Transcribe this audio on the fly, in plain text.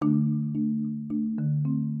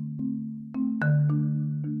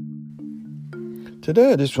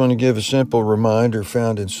Today I just want to give a simple reminder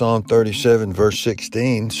found in Psalm 37, verse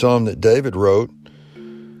 16, psalm that David wrote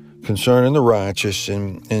concerning the righteous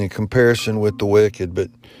and in comparison with the wicked.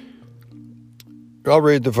 But I'll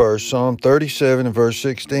read the verse, Psalm 37 and verse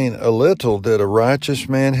 16. A little that a righteous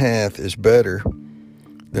man hath is better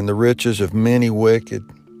than the riches of many wicked.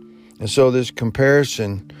 And so this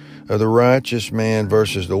comparison of the righteous man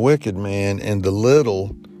versus the wicked man and the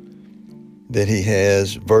little that he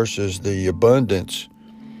has versus the abundance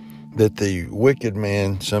that the wicked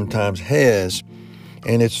man sometimes has.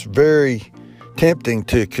 And it's very tempting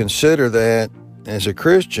to consider that as a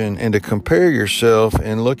Christian and to compare yourself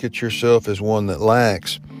and look at yourself as one that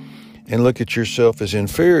lacks and look at yourself as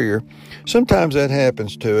inferior. Sometimes that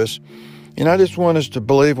happens to us. And I just want us to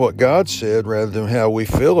believe what God said rather than how we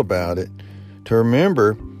feel about it. To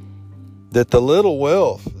remember that the little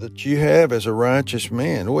wealth that you have as a righteous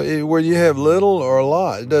man, whether you have little or a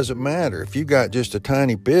lot, it doesn't matter. If you got just a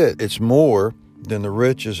tiny bit, it's more than the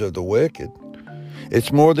riches of the wicked.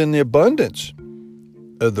 It's more than the abundance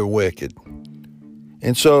of the wicked.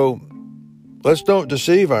 And so let's don't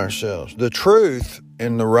deceive ourselves. The truth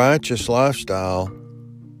and the righteous lifestyle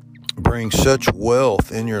brings such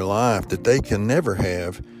wealth in your life that they can never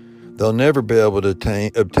have. They'll never be able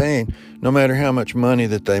to obtain, no matter how much money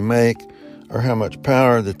that they make or how much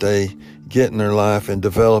power that they get in their life and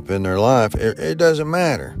develop in their life. It doesn't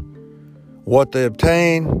matter. What they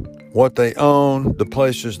obtain, what they own, the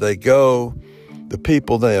places they go, the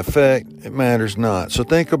people they affect, it matters not. So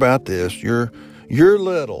think about this. You're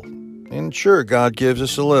little. And sure, God gives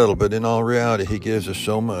us a little, but in all reality, He gives us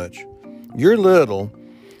so much. Your little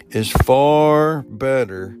is far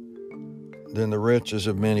better than the riches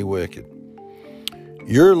of many wicked.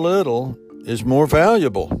 Your little is more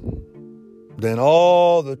valuable than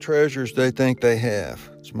all the treasures they think they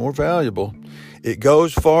have. It's more valuable. It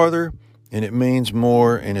goes farther, and it means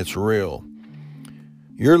more, and it's real.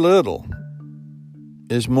 Your little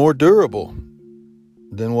is more durable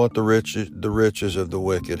than what the riches of the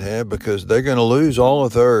wicked have, because they're going to lose all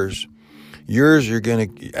of theirs. Yours are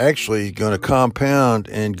going to compound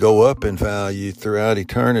and go up in value throughout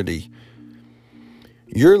eternity.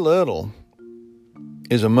 Your little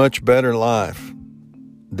is a much better life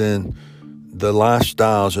than the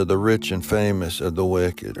lifestyles of the rich and famous of the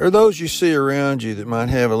wicked, or those you see around you that might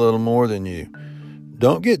have a little more than you.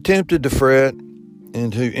 Don't get tempted to fret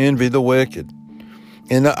and to envy the wicked.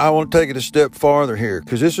 And I want to take it a step farther here,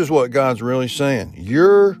 because this is what God's really saying.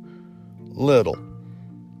 You're little,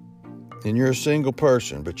 and you're a single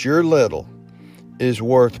person, but your little is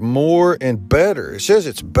worth more and better. It says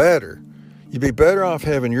it's better. You'd be better off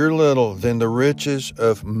having your little than the riches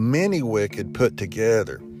of many wicked put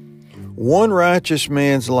together. One righteous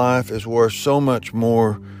man's life is worth so much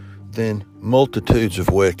more than multitudes of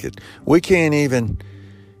wicked. We can't even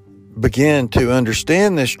begin to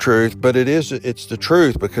understand this truth, but it's the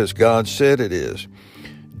truth because God said it is.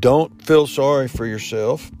 Don't feel sorry for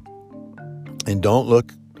yourself, and don't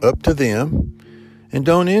look up to them, and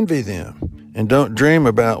don't envy them, and don't dream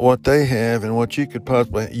about what they have and what you could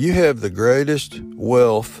possibly have. You have the greatest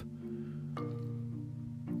wealth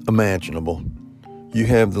imaginable. You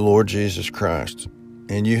have the Lord Jesus Christ,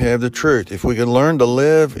 and you have the truth. If we could learn to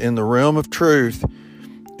live in the realm of truth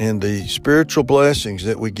and the spiritual blessings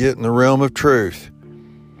that we get in the realm of truth,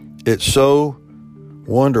 it's so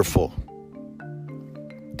wonderful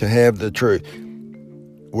to have the truth.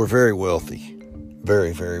 We're very wealthy,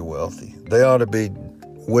 very, very wealthy. They ought to be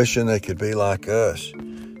wishing they could be like us.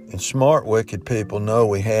 And smart, wicked people know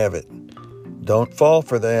we have it. Don't fall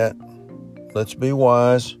for that. Let's be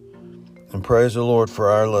wise and praise the Lord for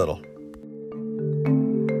our little.